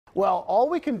Well, all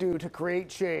we can do to create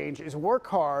change is work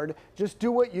hard, just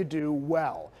do what you do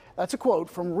well. That's a quote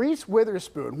from Reese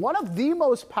Witherspoon, one of the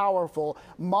most powerful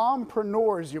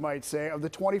mompreneurs, you might say, of the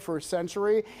 21st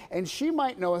century. And she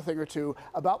might know a thing or two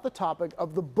about the topic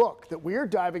of the book that we are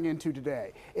diving into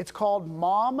today. It's called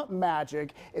Mom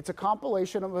Magic. It's a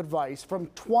compilation of advice from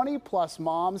 20+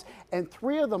 moms, and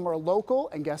 3 of them are local.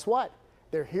 And guess what?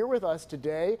 They're here with us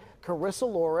today.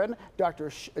 Carissa Lauren,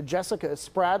 Dr. Jessica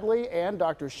Spradley, and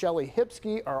Dr. Shelley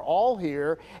Hipsky are all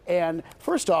here. And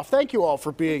first off, thank you all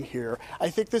for being here. I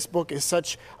think this book is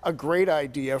such a great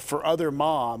idea for other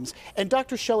moms. And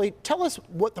Dr. Shelley, tell us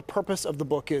what the purpose of the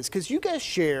book is, because you guys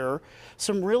share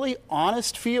some really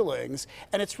honest feelings,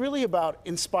 and it's really about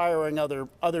inspiring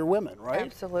other women, right?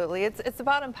 Absolutely. It's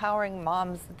about empowering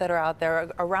moms that are out there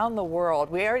around the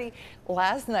world. We already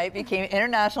last night became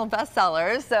international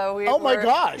bestsellers, so oh my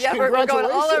gosh! Yeah, we're going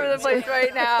all over the place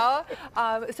right now.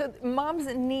 So moms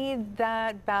need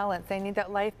that balance. They need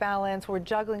that life balance. We're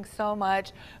juggling so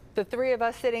much. The 3 of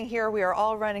us sitting here, we are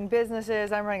all running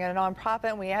businesses. I'm running a nonprofit,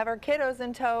 and we have our kiddos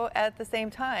in tow at the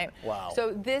same time. Wow.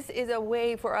 So this is a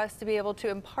way for us to be able to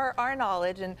impart our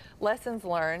knowledge and lessons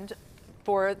learned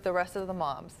for the rest of the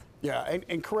moms. Yeah,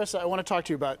 and Carissa, I want to talk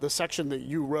to you about the section that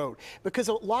you wrote, because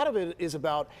a lot of it is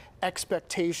about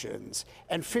expectations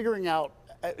and figuring out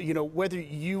whether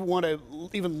you want to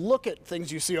even look at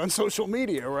things you see on social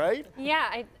media, right? Yeah,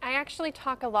 I actually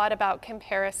talk a lot about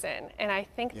comparison, and I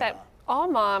think that all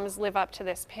moms live up to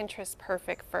this Pinterest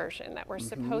perfect version that we're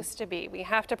supposed to be. We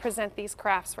have to present these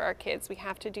crafts for our kids. We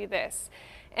have to do this.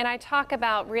 And I talk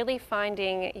about really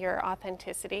finding your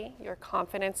authenticity, your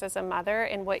confidence as a mother,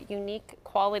 and what unique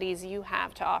qualities you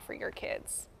have to offer your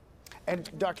kids.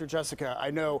 And Dr. Jessica, I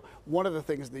know one of the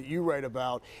things that you write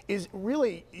about is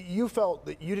really you felt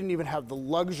that you didn't even have the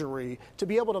luxury to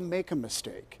be able to make a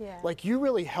mistake. Yeah. Like you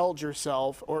really held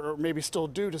yourself, or maybe still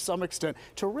do to some extent,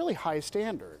 to a really high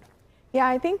standard. Yeah,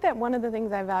 I think that one of the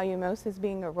things I value most is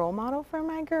being a role model for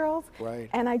my girls. Right.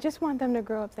 And I just want them to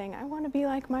grow up saying, I want to be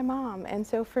like my mom. And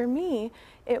so for me,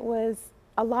 it was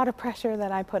a lot of pressure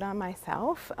that I put on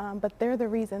myself, but they're the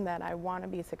reason that I want to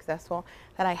be successful,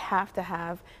 that I have to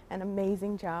have an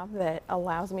amazing job that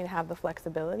allows me to have the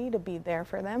flexibility to be there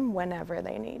for them whenever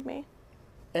they need me.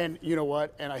 And you know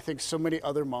what? And I think so many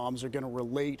other moms are going to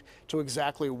relate to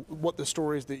exactly what the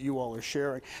stories that you all are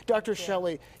sharing. Dr.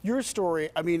 Shelley, your story,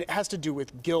 I mean, it has to do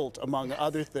with guilt, among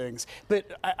other things.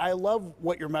 But I love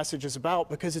what your message is about,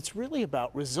 because it's really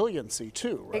about resiliency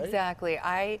too, right? Exactly.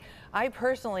 I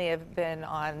personally have been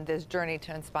on this journey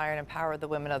to inspire and empower the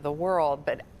women of the world,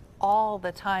 but all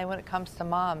the time when it comes to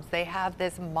moms, they have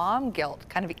this mom guilt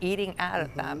kind of eating out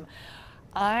of them.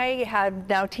 I had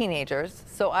now teenagers,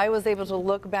 so I was able to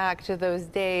look back to those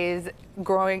days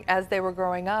as they were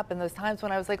growing up, and those times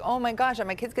when I was like, oh my gosh, are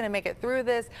my kids going to make it through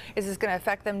this? Is this going to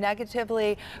affect them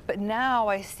negatively? But now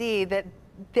I see that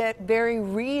that very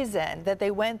reason that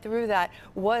they went through that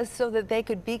was so that they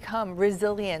could become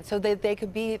resilient, so that they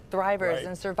could be thrivers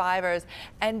and survivors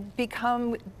and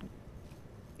become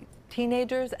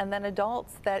teenagers and then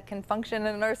adults that can function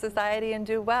in our society and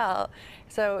do well.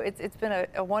 So it's been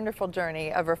a wonderful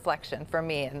journey of reflection for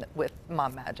me and with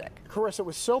Mom Magic. Carissa,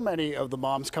 with so many of the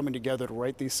moms coming together to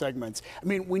write these segments, I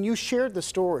mean, when you shared the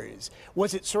stories,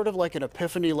 was it sort of like an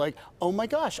epiphany, like, oh my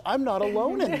gosh, I'm not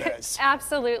alone in this?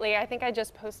 Absolutely. I think I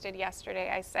just posted yesterday,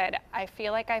 I said, I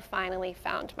feel like I finally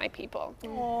found my people.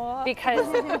 Aww.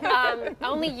 Because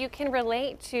only you can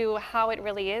relate to how it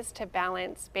really is to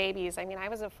balance babies. I mean, I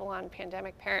was a full-on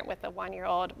pandemic parent with a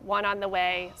 1-year-old, one on the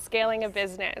way, scaling a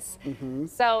business.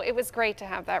 So it was great to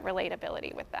have that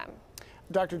relatability with them.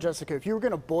 Dr. Jessica, if you were going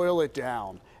to boil it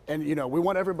down, and we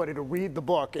want everybody to read the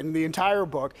book and the entire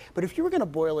book, but if you were going to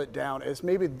boil it down as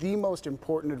maybe the most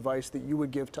important advice that you would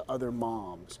give to other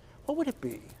moms, what would it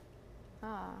be?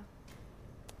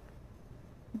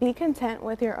 Be content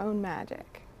with your own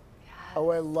magic. Oh,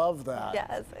 I love that.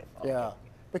 Yes. Yeah.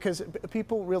 Because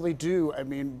people really do, I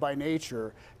mean, by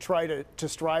nature, try to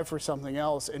strive for something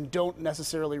else and don't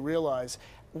necessarily realize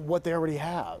what they already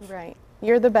have. Right.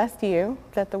 You're the best you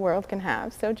that the world can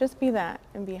have, so just be that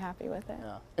and be happy with it.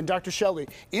 Yeah. And Dr. Shelley,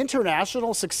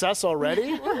 international success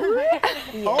already?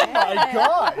 Oh my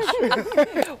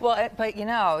gosh! Well, but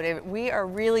we are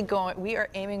really we are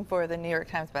aiming for the New York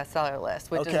Times bestseller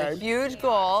list, which is a huge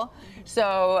goal.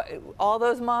 So all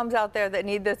those moms out there that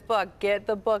need this book, get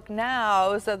the book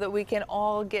now so that we can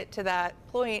all get to that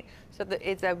point, so but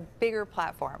it's a bigger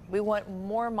platform. We want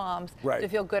more moms Right. to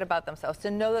feel good about themselves,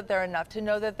 to know that they're enough, to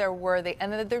know that they're worthy,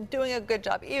 and that they're doing a good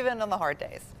job even on the hard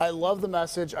days. I love the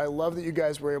message. I love that you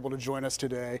guys were able to join us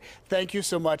today. Thank you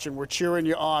so much, and we're cheering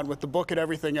you on with the book and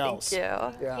everything else. Thank you.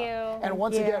 Yeah. Thank you. And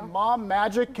once Thank you. again, Mom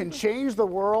Magic Can Change the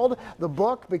World. The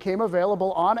book became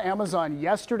available on Amazon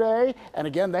yesterday. And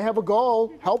again, they have a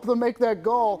goal. Help them make that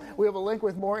goal. We have a link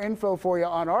with more info for you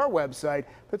on our website,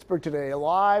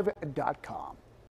 PittsburghTodayLive.com.